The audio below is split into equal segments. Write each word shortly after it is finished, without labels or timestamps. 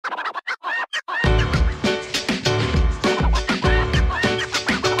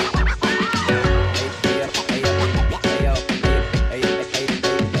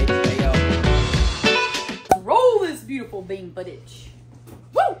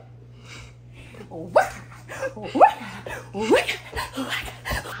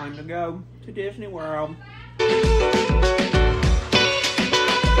Time to go to Disney World.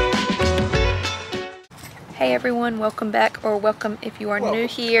 Hey everyone, welcome back, or welcome if you are new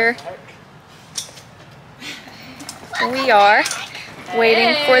here. We are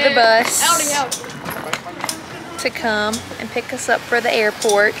waiting for the bus to come and pick us up for the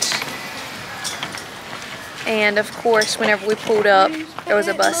airport. And of course, whenever we pulled up, there was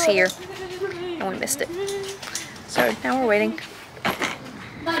a bus here and we missed it. So now we're waiting.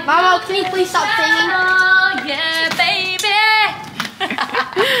 Mama, can you please stop singing? Oh, yeah, baby.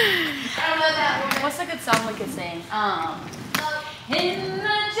 What's a good song we could sing? In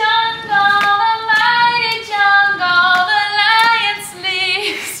the jungle, the mighty jungle, the lion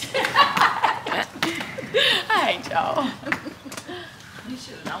sleeps. I hate y'all. You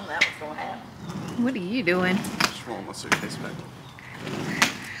should have known that was going to happen. What are you doing? Just rolling my suitcase back.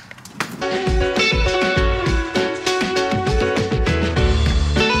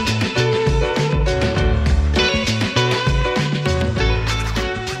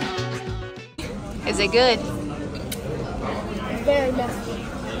 Is it good? Very messy.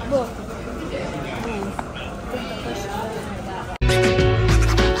 Look.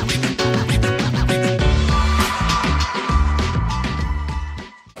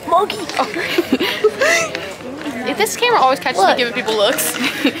 Monkey. If this camera always catches me giving people looks.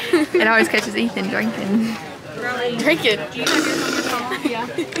 It always catches Ethan drinking. Drink it. Yeah.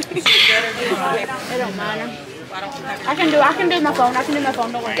 It don't matter. I can do my phone. I can do my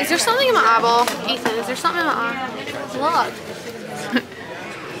phone. Don't worry. Is there something in my eyeball? Ethan, is there something in my eye? Look.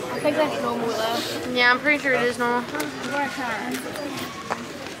 I think that's normal though. Yeah, I'm pretty sure it is normal.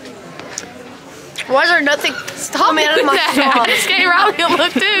 Why is there nothing? Stop me out of my shot. It's getting around me a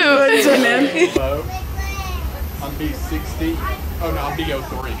look too. I'm B60. Oh no, I'm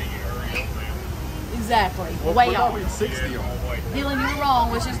B03. Exactly. Well, Way we're off. already 60 on. Dylan, you're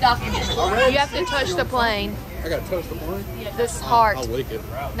wrong, which is documented. You have to touch the plane. I gotta touch the plane? This heart. I'll lick it.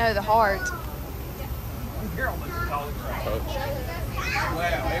 No, the heart. Touch.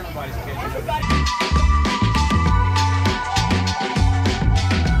 Wow, everybody's catching up.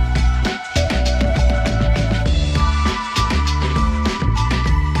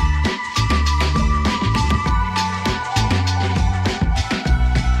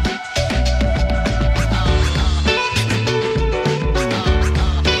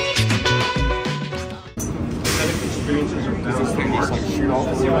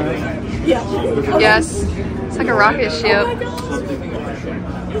 Yes. It's like a rocket ship.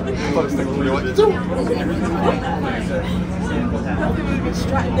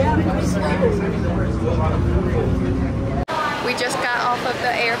 We just got off of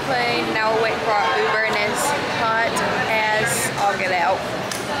the airplane. Now we're waiting for our Uber, and it's hot as all get out.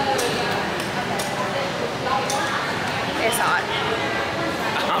 It's hot.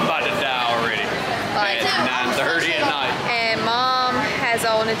 I'm about to die already. Like, At 9:30 at night. and Mom has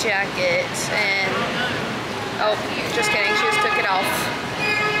on a jacket, and oh, just kidding, she just took it off.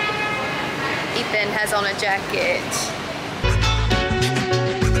 Ethan has on a jacket.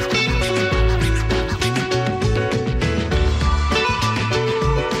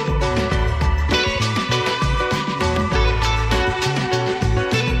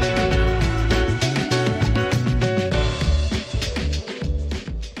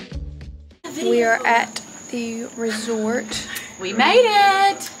 We are at the resort. We made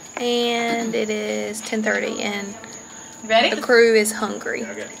it. And it is 10:30, and Ready? the crew is hungry.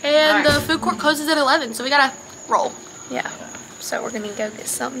 And the food court closes at 11, so we gotta roll. Yeah. So we're gonna go get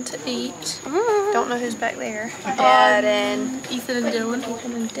something to eat. Don't know who's back there. Dad and Ethan and Dylan.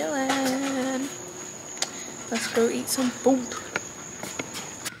 Ethan and Dylan. Let's go eat some food.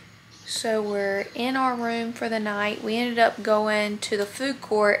 So we're in our room for the night. We ended up going to the food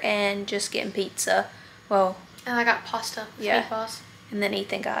court and just getting pizza. Well, And I got pasta. Yeah. Meatballs. and then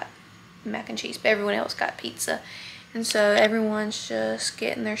Ethan got mac and cheese, but everyone else got pizza. And so everyone's just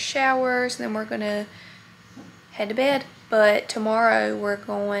getting their showers, and then we're gonna head to bed. But tomorrow we're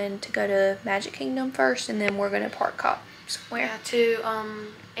going to go to Magic Kingdom first, and then we're gonna park hop somewhere. Yeah, to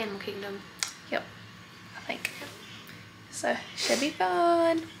Animal Kingdom. Yep, I think. So should be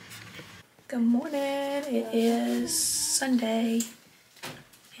fun. Good morning. It is Sunday,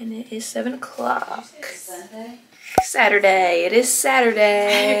 and it is 7 o'clock. Saturday. It is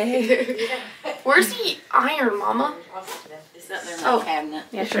Saturday. Where's the iron, Mama? It's up there in my cabinet.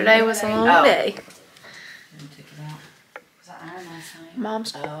 Yesterday was a long day.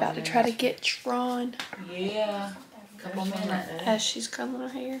 Mom's About to try to get drawn Yeah. Couple minutes. as she's curling her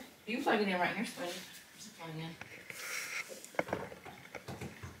hair. You can plug it in right here, Sweetie. Just plug it in.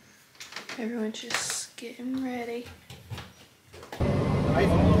 Everyone's just getting ready.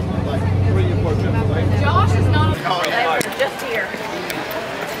 Josh is not just here.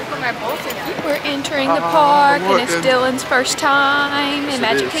 We're entering the park, and it's Dylan's first time in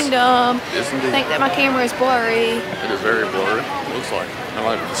Magic Kingdom. Yes, I indeed. think that my camera is blurry. It is very blurry. Looks like. I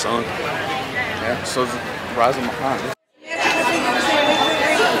like the sun. Yeah, so it's rising behind.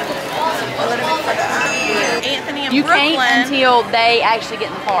 Anthony and You Brooklyn. can't until they actually get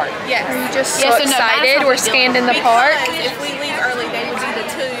in the park. Yes. Are you just so Yes or no? excited? That's what We're we do. scanned in the park. If we leave early, they would be the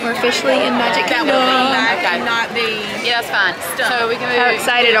two. We're officially in Magic That Kingdom. would come back Okay. and not be. Yeah, that's fine. So we can. How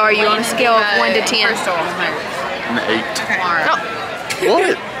excited are you on a scale of 1 to 10? First off, An 8. Oh,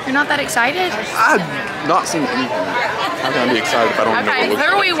 What? you're not that excited? I've not seen anything. How can I be excited if I don't okay, know who what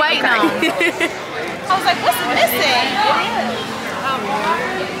are it we looks waiting on? I was like, what's missing?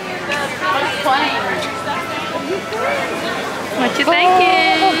 What you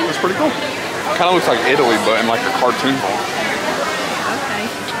thinking? like. It's pretty cool. Kind of looks like Italy, but in like a cartoon form. Okay.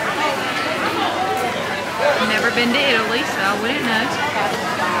 Never been to Italy, so I wouldn't know.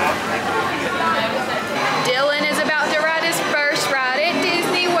 Dylan is about to ride his first ride at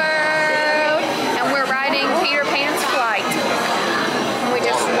Disney World, and we're riding Peter Pan's flight. And we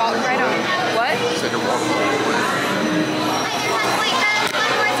just walked right on. What? Said you're walking.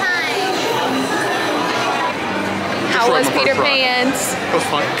 How was rode my Peter first ride. Pan's? It was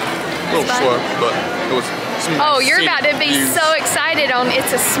fun. A little fun? slow, but it was some Oh, nice you're scenic about to be views. so excited on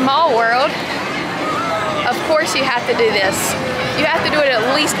It's a Small World. Of course you have to do this. You have to do it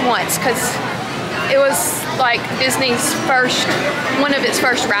at least once, because it was like Disney's one of its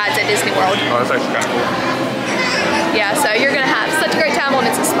first rides at Disney World. Oh, that's actually kind of cool. Yeah, so you're gonna have such a great time on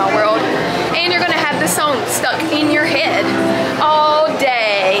It's a Small World. And you're gonna have the song stuck in your head all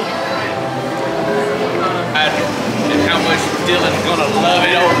day. And how much Dylan's gonna love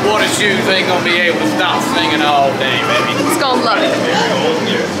it. Old water shoes ain't gonna be able to stop singing all day, baby. He's gonna love it.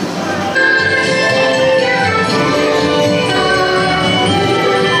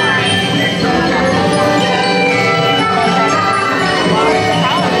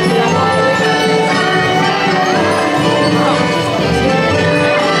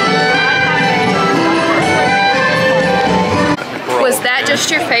 Was that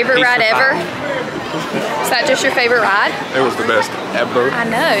just your favorite ride ever? Is that just your favorite ride? It was the best ever. I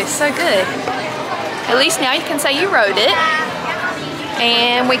know, it's so good. At least now you can say you rode it.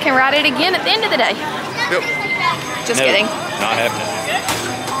 And we can ride it again at the end of the day. Yep. Just kidding. Not happening.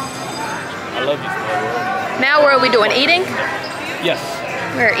 I love you, Small World. Now what are we doing? Eating? Yes.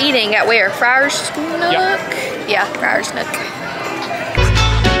 We're eating at where? Friar's Nook? Yep. Yeah, Friar's Nook.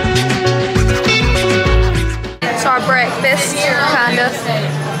 It's our breakfast, kinda,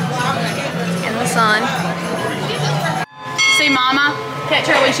 in the sun. See Mama? Catch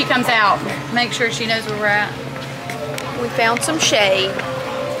her when she comes out. Make sure she knows where we're at. We found some shade.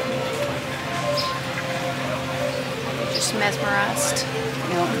 Just mesmerized.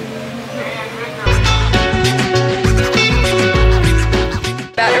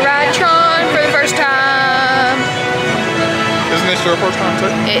 About to ride Tron for the first time. Isn't this your first time too?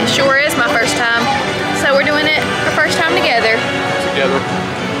 It sure is my first time. So we're doing it our first time together. Together.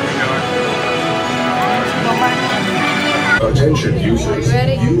 Attention users,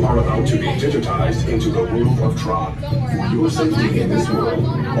 Ready? you are about to be digitized into the world of Tron. For your safety in this world,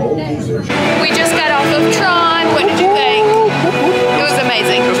 all users... We just got off of Tron. What did you think? It was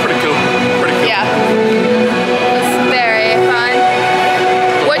amazing. It was pretty cool. Pretty cool. Yeah. It was very fun.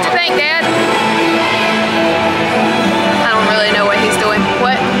 What'd you think, Dad? I don't really know what he's doing.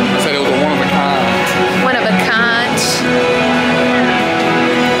 What? I said it was a one of a kind. One of a kind.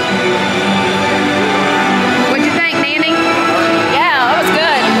 What'd you think, Nanny? Yeah, that was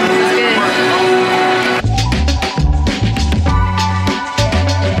good. That was good.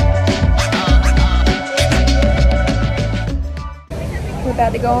 We're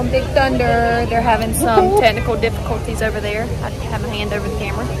about to go on Big Thunder. They're having some technical difficulties over there. I have my hand over the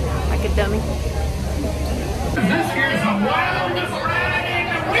camera like a dummy.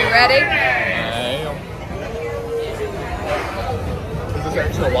 You ready? Is this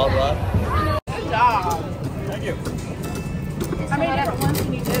actually a wild ride? How many different ones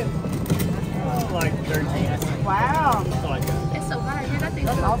can you do? Like 13. Wow. It's so hard. That thing's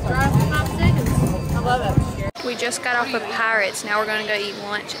drive in 5 seconds. I love it. We just got off of Pirates. Now we're gonna go eat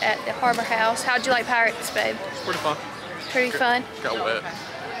lunch at the Harbor House. How'd you like Pirates, babe? It's pretty fun. Pretty fun. Got wet.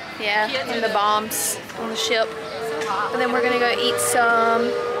 Yeah, and the bombs on the ship. And then we're gonna go eat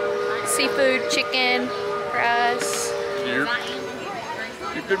some seafood, chicken, fries.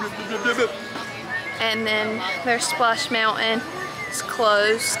 And then there's Splash Mountain. It's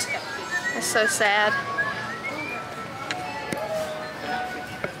closed. It's so sad.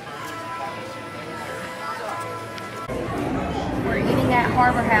 We're eating at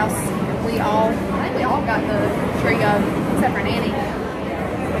Harbor House. I think we all got the trio, except for Nanny.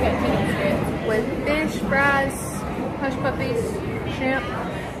 We got chicken strips with fish, fries, hush puppies, shrimp,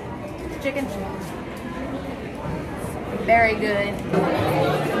 chicken. Very good.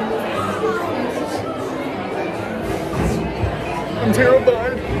 I'm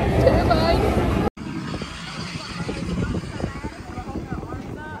terrified.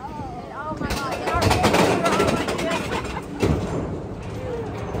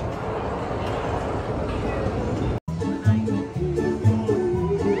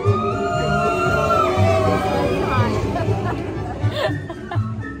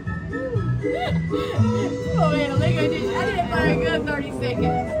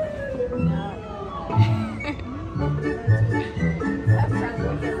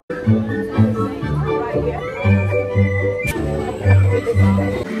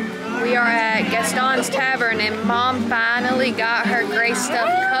 We are at Gaston's Tavern and Mom finally got her gray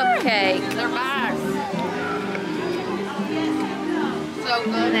stuffed cupcake. They're back. So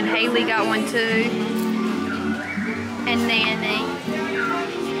good. And then Haley got one too. And Nanny.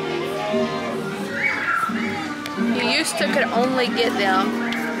 You used to could only get them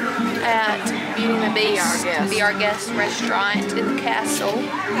at Beauty and the Beast, Be Our Guest restaurant in the castle.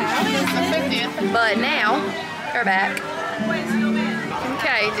 But now, they're back.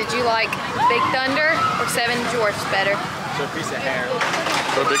 Okay, did you like Big Thunder or Seven Dwarfs better? So a piece of hair.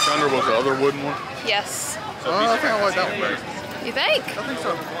 So Big Thunder was the other wooden one? Yes. I think I like that one better. You think? I think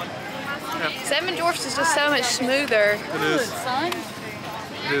so. Yeah. Seven Dwarfs is just so much smoother. It is.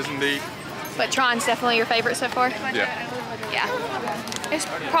 It is indeed. But Tron's definitely your favorite so far? Yeah. Yeah. It's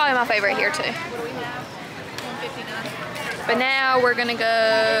probably my favorite here too. But now we're gonna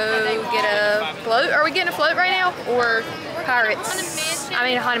go get a float. Are we getting a float right now? Or Pirates? I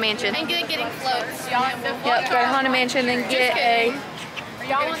mean a Haunted Mansion. And getting floats. Yep, go to Haunted Mansion and get a...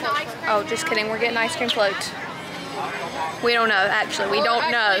 Oh, just kidding. We're getting ice cream floats. We don't know, actually. We don't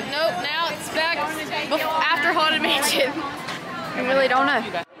know. Nope, now it's back after Haunted Mansion. We really don't know.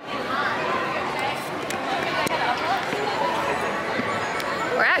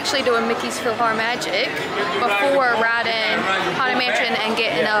 We're actually doing Mickey's PhilharMagic before riding Haunted Mansion and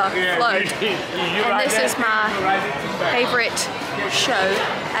getting a float. And this is my favorite show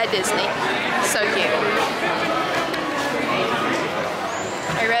at Disney. So cute.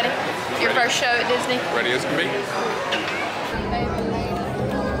 Are you ready? Your first show at Disney? Ready as can be.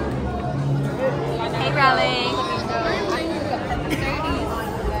 Hey, Riley.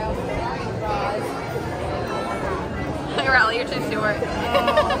 Hey, Riley, you're too short.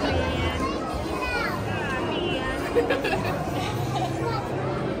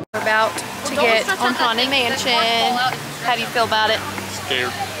 We're about to get on Haunted Mansion. How do you feel about it?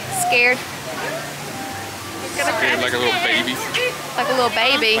 Scared. Scared? Scared like a little baby. Like a little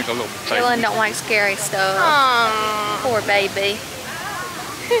baby? Like a little baby. Dylan don't like scary stuff. Aww. Poor baby.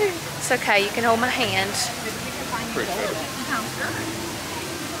 It's okay, you can hold my hand. Appreciate it.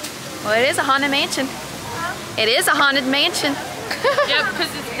 Well, it is a Haunted Mansion. It is a Haunted Mansion. Yep,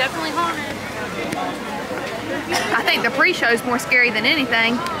 because it's definitely haunted. I think the pre-show is more scary than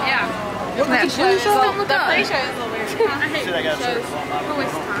anything. Yeah. The pre-show is The pre-show is a little weird. I hate pre-shows. It's a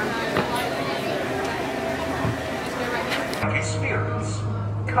waste of time. Experience.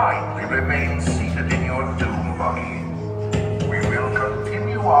 Kindly remain seated in your doom buggy. We will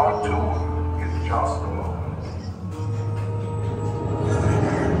continue our tour in just a moment.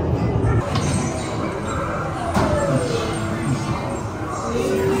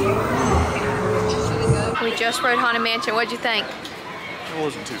 We just rode Haunted Mansion. What'd you think? It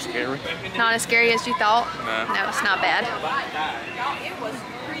wasn't too scary. Not as scary as you thought? No. No, it's not bad.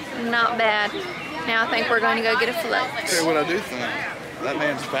 Not bad. Now I think we're going to go get a float. Okay, what I do think, that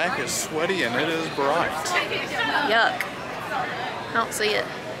man's back is sweaty and it is bright. Yuck. I don't see it.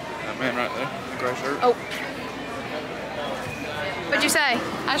 That man right there, the gray shirt. Oh. What'd you say?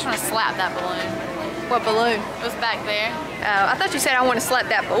 I just want to slap that balloon. What balloon? It was back there. I thought you said I want to slap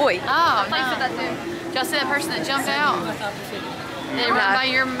that boy. Oh, no. Did y'all see that person that jumped out? Did it run by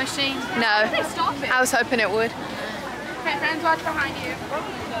your machine? No. I was hoping it would. Okay, friends, watch behind you.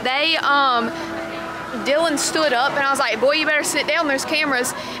 They, Dylan stood up and I was like, boy, you better sit down, there's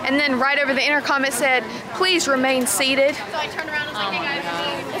cameras. And then right over the intercom it said, please remain seated. So I turned around and was like, hey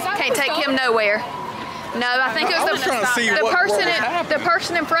guys, Can't take him nowhere. No, I think it was the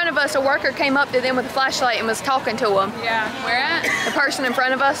person in front of us, a worker came up to them with a flashlight and was talking to them. yeah, Where at? The person in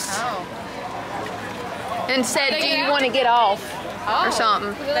front of us. Oh. And said, do you want to get off? or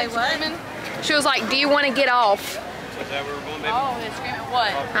something. They what? She was like, do you want to get off? Oh, they're screaming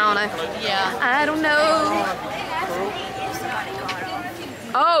what? I don't know. Yeah. I don't know.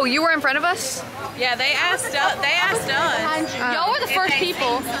 Oh, you were in front of us? Yeah, they asked us. Y'all were the first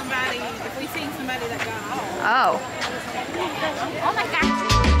people. If we seen somebody that got off. Oh. Oh my God.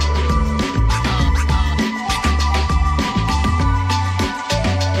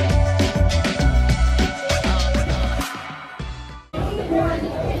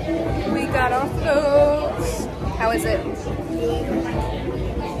 We got our floats. How is it?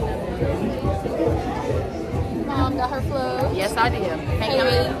 Mom got her float. Yes, I did.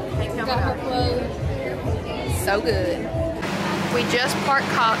 Haley got her float. So good. We just park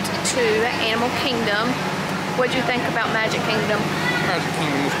hopped to Animal Kingdom. What'd you think about Magic Kingdom? Magic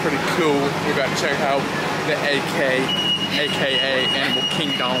Kingdom was pretty cool. We got to check out the aka Animal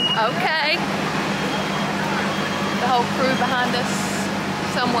Kingdom. Okay. The whole crew behind us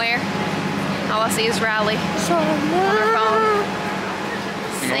somewhere. All I see is Riley on her phone.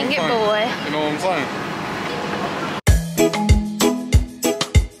 Sing it, boy. You know what I'm saying?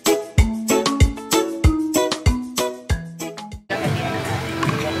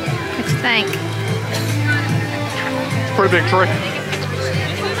 What you think? It's a pretty big tree.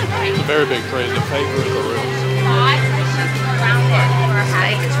 It's a very big tree. The favorite of the real.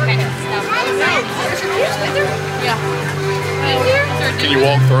 Can you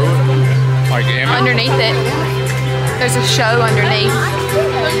walk through it? Like Underneath it. There's a show underneath.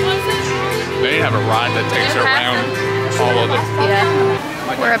 They have a ride that takes you around all of it.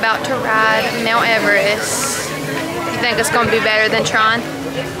 Yeah. We're about to ride Mount Everest. You think it's going to be better than Tron?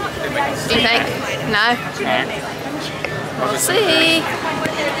 Do you think? No? We'll see.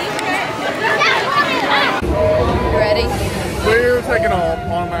 Ready? We're taking off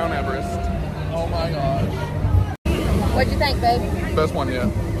on Mount Everest. Oh my gosh. What'd you think, babe? Best one yet.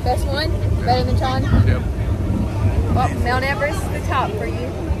 Best one? Better than Tron? Yep. Well, Mount Everest, the top for you.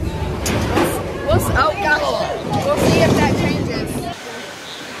 Oh gosh. We'll see if that changes.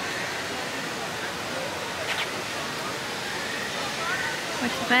 What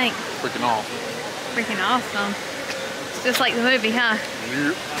you think? Freaking off. Freaking awesome. It's just like the movie, huh?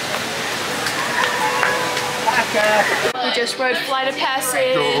 Yep. We just rode Flight of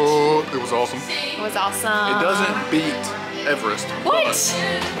Passage. Oh, it was awesome. It was awesome. It doesn't beat Everest. What?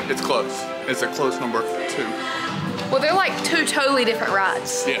 But it's close. It's a close number 2. Well, they're like two totally different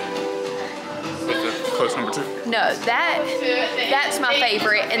rides. Yeah. But the close number 2. No, that's my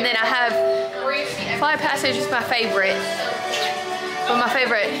favorite, and then I have Flight of Passage is my favorite. But my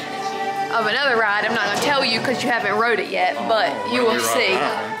favorite of another ride, I'm not gonna tell you because you haven't rode it yet, but you will see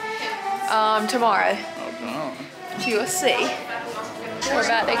tomorrow. You will see. We're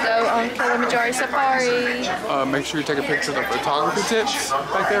about to go on Kilimanjaro Safari. Make sure you take a picture of the photography tips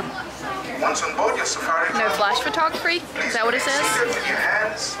back there. Once on board your safari, No flash photography? Is that what it says? with your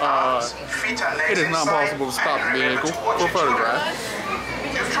hands, arms, feet and legs It is not inside. possible to stop the vehicle for photograph.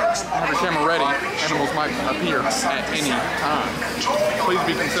 Have your camera ready. Animals might appear at any time. Please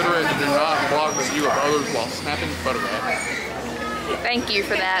be considerate and do not block the view of others while snapping photographs. Thank you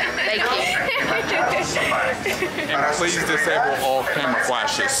for that. Thank you. And please disable all camera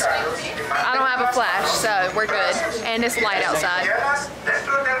flashes. I don't have a flash, so we're good. And it's light outside.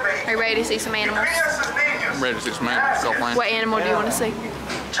 Are you ready to see some animals? I'm ready to see some animals, girlfriend. What animal do you want to see?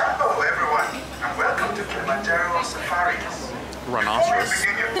 Hello everyone, and welcome to Kilimanjaro Safaris. Rhinoceros.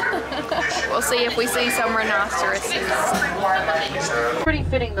 We'll see if we see some rhinoceroses. Pretty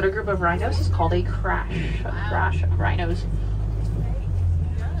fitting that a group of rhinos is called a crash of rhinos.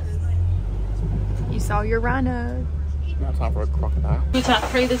 You saw your rhino. Now time for a crocodile. It's a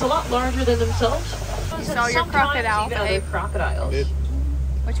prey that's a lot larger than themselves. You saw your crocodile, Even other babe. crocodiles.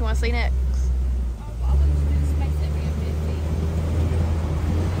 What you want to see next?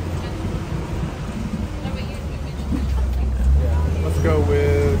 Let's go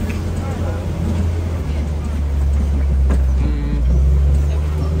with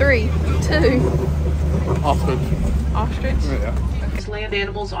 3, 2. ostrich. Ostrich? Yeah. These land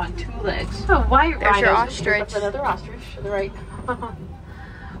animals on 2 legs. Oh, white There's your rhinos. ostrich. Another ostrich to the right.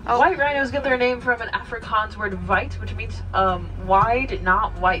 White rhinos get their name from an Afrikaans word "weit," which means wide,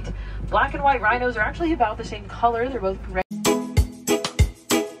 not white. Black and white rhinos are actually about the same color. They're both red.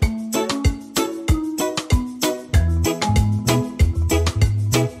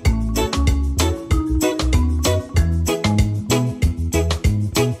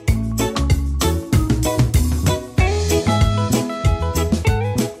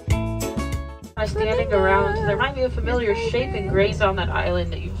 Standing around, there might be a familiar shape engraved on that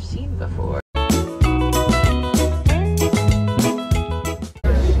island that you've seen before.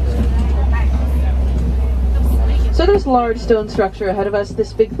 this large stone structure ahead of us,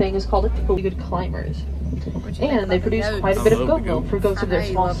 this big thing is called a good climbers. And they produce quite a bit of goat milk for goats of their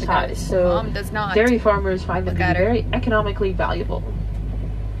small size, so dairy farmers find them to be very economically valuable.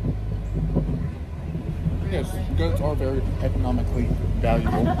 Yes, goats are very economically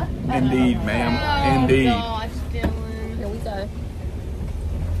valuable. Indeed, ma'am. Indeed. Here we go.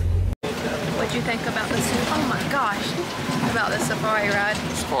 What'd you think about this? Oh my gosh. About the safari ride.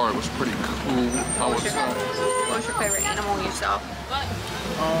 Safari was pretty cool, I would say. What was your favorite animal you saw?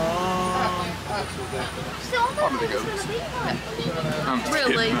 Probably the goats. I'm just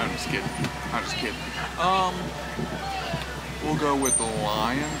Really? kidding. I'm just kidding. We'll go with the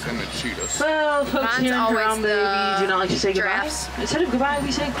lions and the cheetahs. Well, folks, Mine's here in always Harambe, the we do not like to say goodbye. giraffes. Instead of goodbye,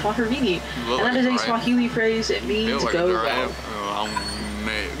 we say kwaherini. And that is a Swahili phrase. It means Like go a well. giraffe. Oh,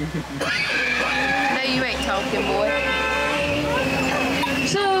 man. No, you ain't talking, boy.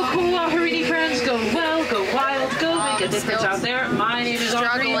 So, cool, Harini friends, go well, go wild, go make a difference out there. My name is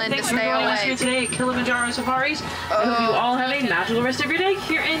Aubrey, and thanks for joining us here today at Kilimanjaro Safaris. I hope you all have a magical rest of your day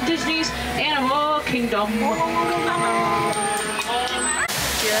here in Disney's Animal Kingdom.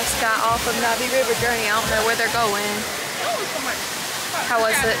 Just got off of Navi River journey. I don't know where they're going. How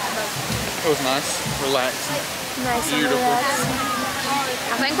was it? It was nice, relaxing. Nice and Beautiful. relaxing.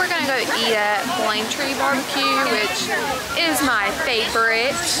 I think we're gonna go eat at Flame Tree Barbecue, which is my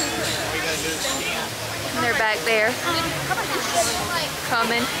favorite. And they're back there,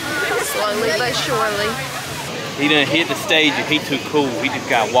 coming slowly but surely. He done hit the stage and he too cool. He just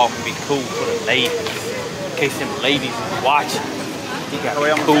gotta walk and be cool for the ladies. In case them ladies is watching, he gotta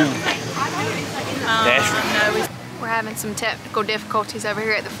be cool. That's right. No, we're having some technical difficulties over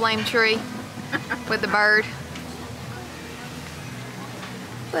here at the Flame Tree with the bird.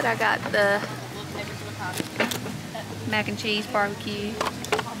 But I got the mac and cheese barbecue.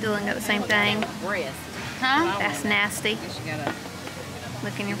 Dylan got the same thing. Huh? That's nasty.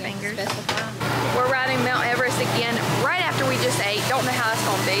 Look in your fingers. We're riding Mount Everest again right after we just ate. Don't know how it's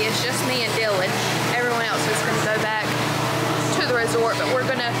going to be. It's just me and Dylan. Everyone else is going to go back to the resort, but we're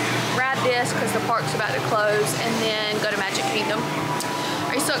going to ride this because the park's about to close and then go to Magic Kingdom.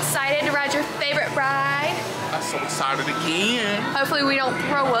 Are you so excited to ride your favorite ride? I'm so excited again. Hopefully we don't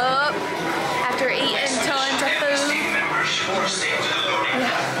throw up after eating tons of food.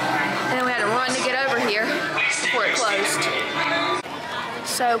 Yeah. And then we had to run to get over here before it closed.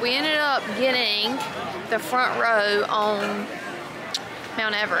 So we ended up getting the front row on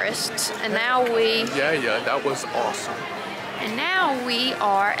Mount Everest. And now Yeah, that was awesome. And now we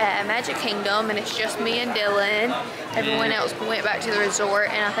are at Magic Kingdom, and it's just me and Dylan. Everyone else went back to the resort,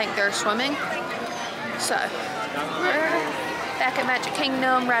 and I think they're swimming. So, we're back at Magic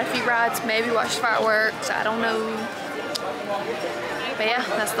Kingdom, ride a few rides, maybe watch fireworks, I don't know. But yeah,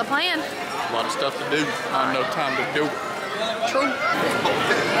 that's the plan. A lot of stuff to do. Not enough time to do it. True.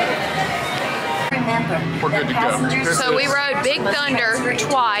 We're good to go. So we rode Big Thunder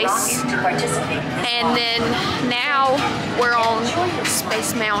twice, and then now we're on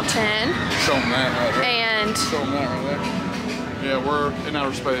Space Mountain. Show them that right there. And Show them that right there. Yeah, we're in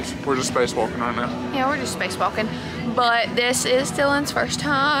outer space. We're just spacewalking right now. yeah, we're just spacewalking. But this is Dylan's first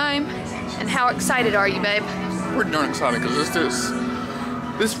time. And how excited are you, babe? We're darn excited because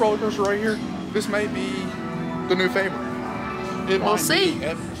this roller coaster right here, this may be the new favorite. We'll see.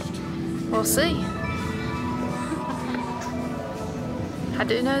 We'll see. I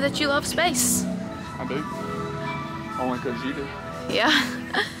do know that you love space. I do. Only because you do. Yeah.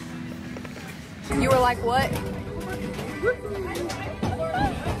 You were like, what?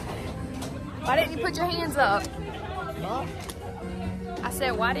 Why didn't you put your hands up? Huh? I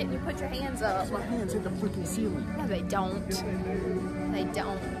said, why didn't you put your hands up? My hands hit the freaking ceiling. No, they don't. They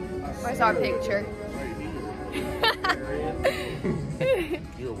don't. Where's our picture?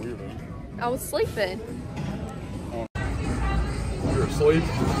 You're a weirdo. I was sleeping. You're asleep?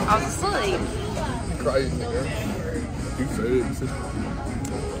 I was asleep. Crazy, girl. You sexy.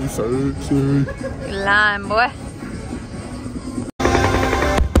 You sexy. You lying, boy.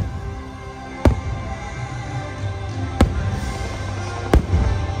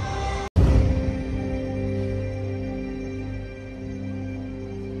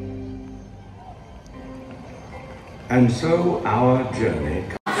 And so our journey.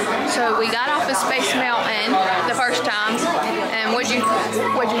 So we got off of Space Mountain the first time, and what'd you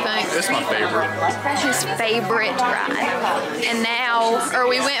think? It's my favorite. His favorite ride. And now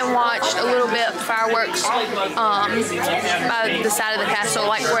we went and watched a little bit of the fireworks by the side of the castle,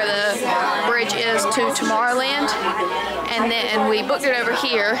 like where the bridge is to Tomorrowland. And then we booked it over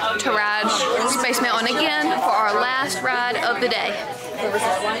here to ride Space Mountain again for our last ride of the day.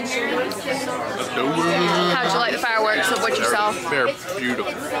 How'd you like the fireworks of what you saw? They're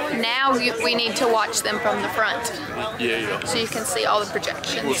beautiful. Now we need to watch them from the front. Yeah. So you can see all the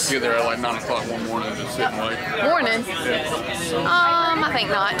projections. We'll get there at like 9 o'clock one morning and just sit and wait. Morning? Yeah. I think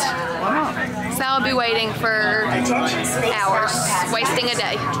not. Why not? So I'll be waiting for hours, wasting a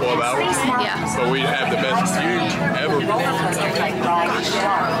day. 12 hours? Yeah. But we have the best view ever.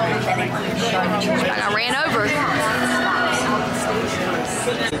 I ran over.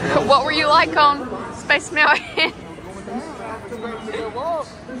 What were you like on Space Mountain?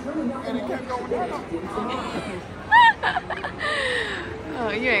 Oh,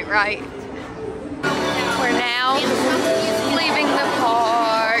 you ain't right. We're now leaving the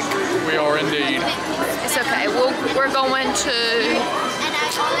park. We are indeed. It's okay.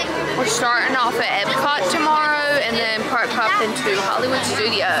 We're starting off at Epcot tomorrow and then park hop into Hollywood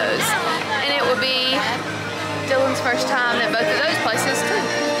Studios. And it will be Dylan's first time at both of those places too.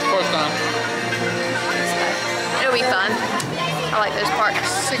 First time. So, it'll be fun. I like those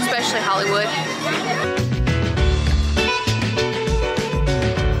parks, especially Hollywood.